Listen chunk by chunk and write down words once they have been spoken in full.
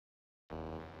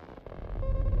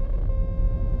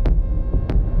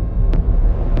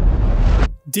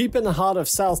Deep in the heart of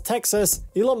South Texas,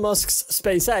 Elon Musk's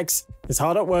SpaceX is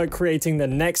hard at work creating the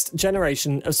next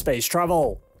generation of space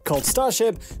travel. Called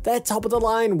Starship, their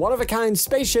top-of-the-line, one-of-a-kind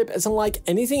spaceship is unlike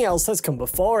anything else that's come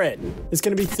before it. It's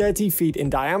going to be 30 feet in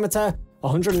diameter,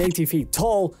 180 feet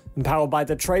tall, and powered by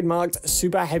the trademarked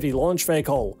Super Heavy launch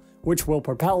vehicle, which will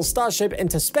propel Starship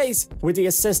into space with the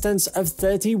assistance of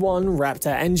 31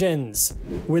 Raptor engines.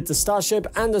 With the Starship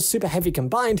and the Super Heavy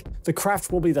combined, the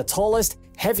craft will be the tallest,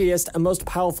 heaviest, and most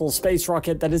powerful space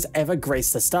rocket that has ever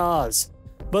graced the stars.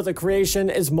 But the creation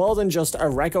is more than just a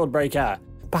record breaker.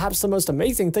 Perhaps the most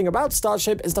amazing thing about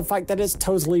Starship is the fact that it's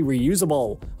totally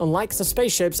reusable, unlike the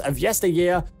spaceships of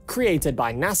yesteryear created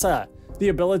by NASA. The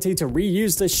ability to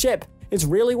reuse the ship is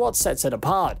really what sets it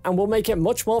apart, and will make it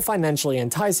much more financially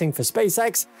enticing for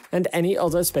SpaceX and any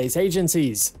other space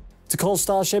agencies. To call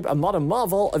Starship a modern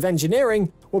marvel of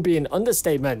engineering would be an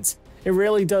understatement. It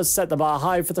really does set the bar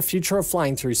high for the future of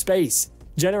flying through space.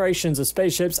 Generations of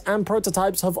spaceships and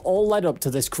prototypes have all led up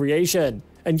to this creation,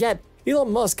 and yet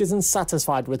Elon Musk isn't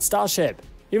satisfied with Starship.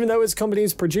 Even though his company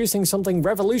is producing something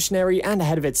revolutionary and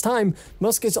ahead of its time,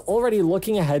 Musk is already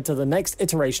looking ahead to the next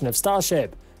iteration of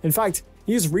Starship. In fact,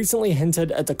 he's recently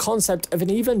hinted at the concept of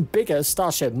an even bigger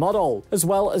Starship model, as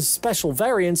well as special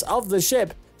variants of the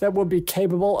ship that would be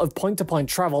capable of point-to-point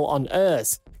travel on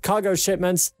Earth, cargo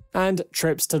shipments, and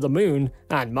trips to the Moon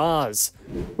and Mars.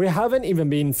 We haven't even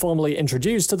been formally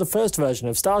introduced to the first version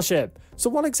of Starship, so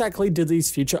what exactly do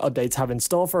these future updates have in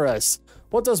store for us?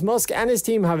 What does Musk and his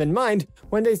team have in mind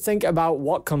when they think about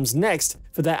what comes next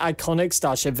for their iconic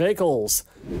Starship vehicles?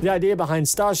 The idea behind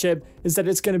Starship is that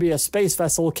it's going to be a space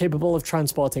vessel capable of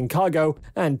transporting cargo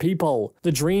and people.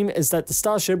 The dream is that the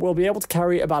Starship will be able to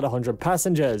carry about 100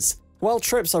 passengers. While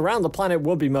trips around the planet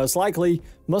would be most likely,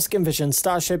 Musk envisions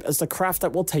Starship as the craft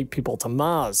that will take people to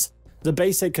Mars. The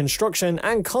basic construction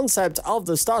and concept of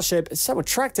the Starship is so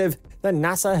attractive that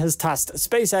NASA has tasked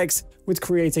SpaceX with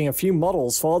creating a few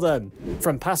models for them.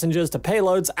 From passengers to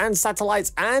payloads and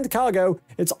satellites and cargo,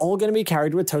 it's all going to be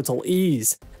carried with total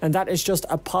ease, and that is just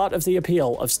a part of the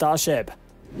appeal of Starship.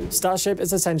 Starship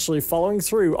is essentially following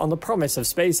through on the promise of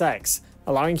SpaceX,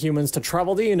 allowing humans to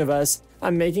travel the universe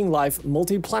and making life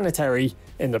multiplanetary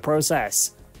in the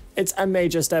process. It's a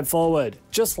major step forward,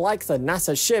 just like the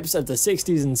NASA ships of the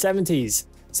 60s and 70s.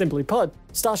 Simply put,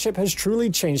 Starship has truly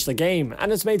changed the game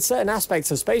and has made certain aspects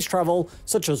of space travel,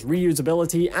 such as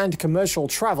reusability and commercial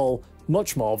travel,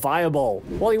 much more viable.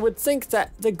 While you would think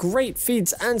that the great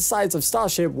feats and size of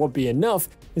Starship would be enough,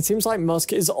 it seems like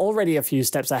Musk is already a few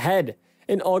steps ahead.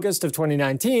 In August of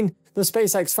 2019, the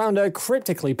SpaceX founder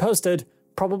cryptically posted,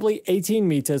 "Probably 18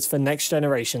 meters for next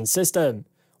generation system."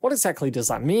 What exactly does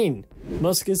that mean?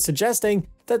 Musk is suggesting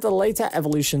that the later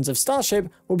evolutions of Starship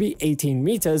will be 18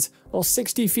 meters or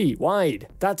 60 feet wide.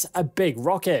 That's a big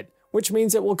rocket, which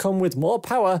means it will come with more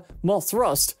power, more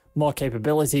thrust, more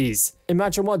capabilities.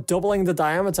 Imagine what doubling the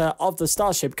diameter of the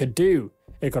Starship could do.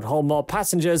 It could hold more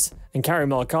passengers and carry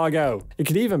more cargo. It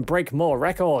could even break more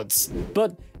records.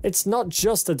 But it's not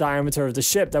just the diameter of the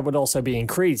ship that would also be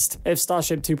increased. If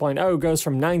Starship 2.0 goes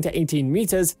from 9 to 18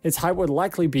 meters, its height would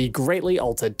likely be greatly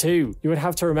altered too. You would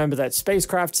have to remember that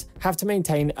spacecrafts have to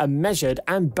maintain a measured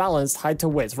and balanced height to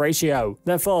width ratio.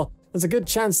 Therefore, there's a good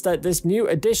chance that this new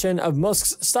edition of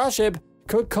Musk's Starship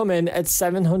could come in at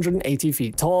 780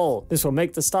 feet tall. This will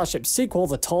make the Starship sequel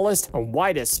the tallest and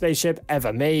widest spaceship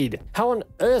ever made. How on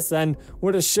earth then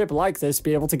would a ship like this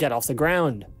be able to get off the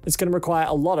ground? It's going to require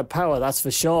a lot of power, that's for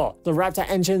sure. The Raptor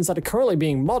engines that are currently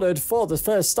being modded for the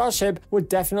first Starship would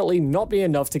definitely not be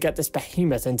enough to get this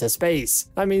behemoth into space.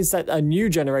 That means that a new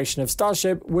generation of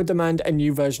Starship would demand a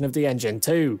new version of the engine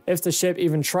too. If the ship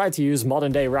even tried to use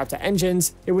modern day Raptor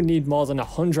engines, it would need more than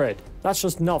 100. That's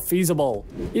just not feasible.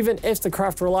 Even if the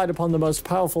craft relied upon the most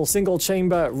powerful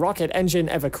single-chamber rocket engine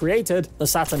ever created, the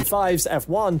Saturn V's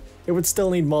F1, it would still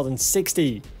need more than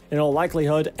 60. In all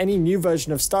likelihood, any new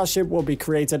version of Starship will be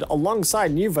created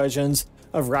alongside new versions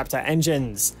of Raptor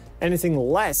engines. Anything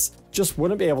less just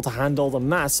wouldn't be able to handle the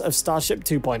mass of Starship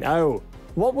 2.0.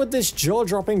 What would this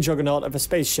jaw-dropping juggernaut of a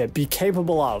spaceship be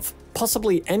capable of?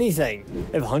 Possibly anything.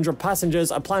 If 100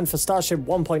 passengers are planned for Starship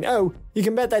 1.0, you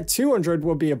can bet that 200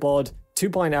 would be aboard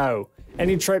 2.0.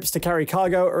 Any trips to carry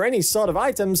cargo or any sort of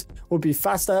items would be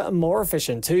faster and more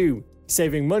efficient too,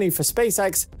 saving money for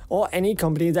SpaceX or any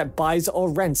company that buys or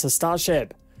rents a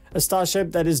Starship. A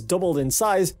Starship that is doubled in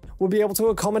size will be able to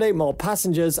accommodate more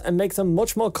passengers and make them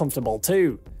much more comfortable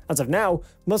too. As of now,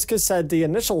 Musk has said the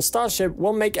initial Starship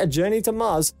will make a journey to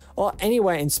Mars or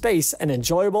anywhere in space an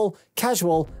enjoyable,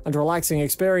 casual, and relaxing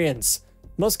experience.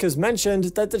 Musk has mentioned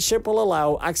that the ship will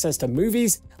allow access to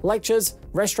movies, lectures,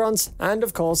 restaurants, and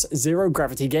of course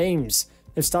zero-gravity games.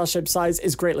 If Starship's size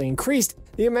is greatly increased,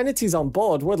 the amenities on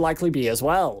board would likely be as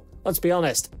well. Let's be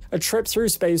honest, a trip through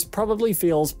space probably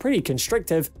feels pretty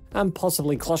constrictive and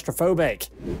possibly claustrophobic.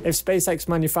 If SpaceX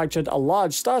manufactured a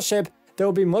large Starship, there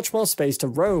would be much more space to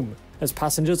roam, as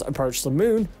passengers approach the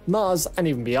moon, Mars, and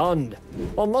even beyond.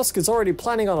 While Musk is already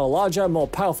planning on a larger, more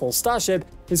powerful Starship,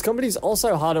 his company's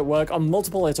also hard at work on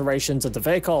multiple iterations of the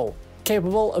vehicle,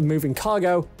 capable of moving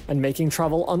cargo and making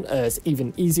travel on Earth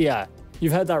even easier.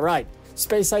 You've heard that right,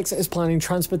 SpaceX is planning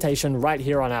transportation right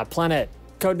here on our planet.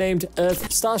 Codenamed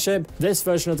Earth Starship, this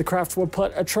version of the craft would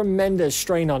put a tremendous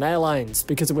strain on airlines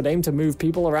because it would aim to move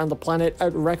people around the planet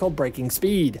at record-breaking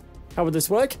speed. How would this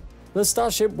work? The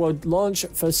Starship would launch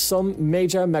for some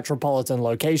major metropolitan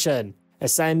location,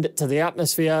 ascend to the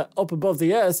atmosphere up above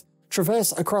the Earth,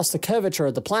 traverse across the curvature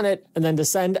of the planet, and then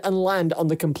descend and land on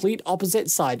the complete opposite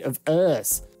side of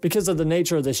Earth. Because of the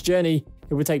nature of this journey,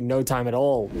 it would take no time at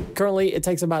all. Currently, it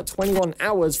takes about 21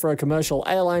 hours for a commercial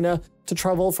airliner to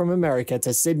travel from America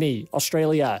to Sydney,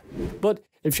 Australia. But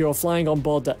if you're flying on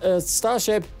board the Earth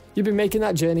Starship, you'd be making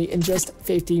that journey in just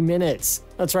 50 minutes.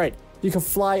 That's right, you can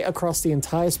fly across the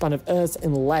entire span of Earth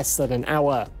in less than an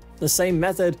hour. The same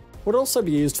method would also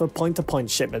be used for point-to-point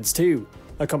shipments too.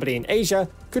 A company in Asia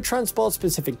could transport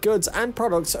specific goods and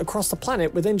products across the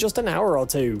planet within just an hour or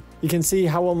two. You can see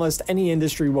how almost any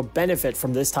industry would benefit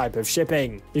from this type of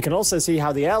shipping. You can also see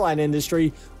how the airline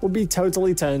industry would be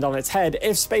totally turned on its head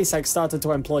if SpaceX started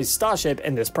to employ Starship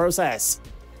in this process.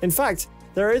 In fact,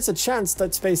 there is a chance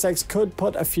that SpaceX could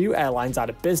put a few airlines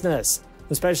out of business,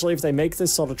 especially if they make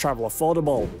this sort of travel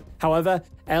affordable. However,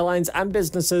 airlines and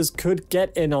businesses could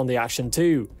get in on the action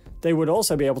too. They would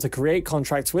also be able to create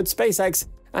contracts with SpaceX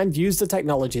and use the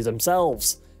technology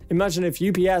themselves. Imagine if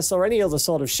UPS or any other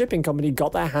sort of shipping company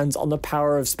got their hands on the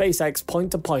power of SpaceX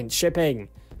point-to-point shipping.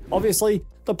 Obviously,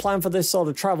 the plan for this sort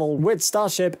of travel with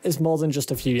Starship is more than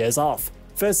just a few years off.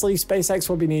 Firstly, SpaceX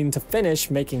will be needing to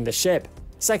finish making the ship.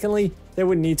 Secondly, they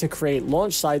would need to create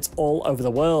launch sites all over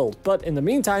the world, but in the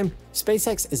meantime,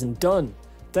 SpaceX isn't done.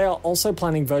 They are also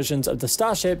planning versions of the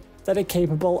Starship that are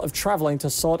capable of traveling to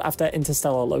sought-after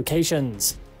interstellar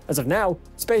locations. As of now,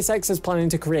 SpaceX is planning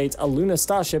to create a lunar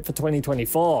Starship for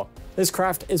 2024. This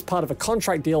craft is part of a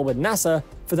contract deal with NASA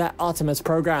for their Artemis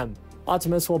program.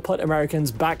 Artemis will put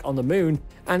Americans back on the moon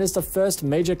and is the first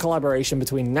major collaboration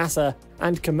between NASA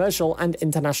and commercial and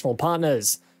international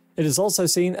partners. It is also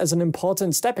seen as an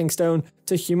important stepping stone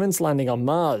to humans landing on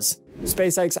Mars.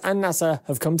 SpaceX and NASA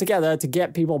have come together to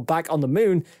get people back on the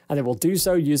moon, and they will do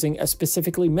so using a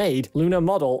specifically made lunar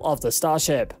model of the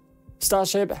Starship.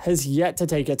 Starship has yet to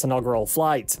take its inaugural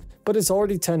flight, but it's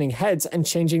already turning heads and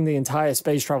changing the entire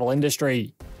space travel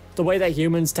industry. The way that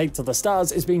humans take to the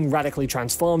stars is being radically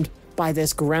transformed by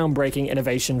this groundbreaking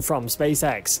innovation from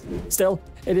SpaceX. Still,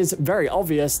 it is very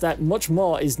obvious that much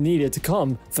more is needed to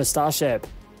come for Starship.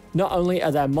 Not only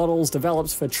are there models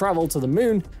developed for travel to the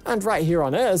moon and right here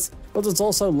on Earth, but there's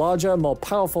also larger, more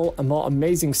powerful, and more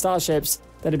amazing starships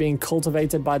that are being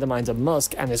cultivated by the minds of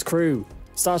Musk and his crew.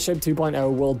 Starship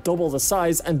 2.0 will double the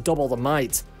size and double the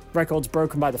might. Records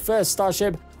broken by the first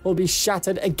Starship will be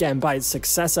shattered again by its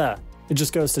successor. It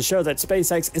just goes to show that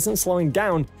SpaceX isn't slowing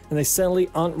down, and they certainly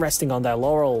aren't resting on their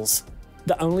laurels.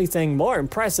 The only thing more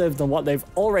impressive than what they've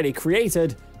already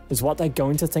created is what they're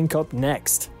going to think up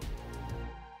next.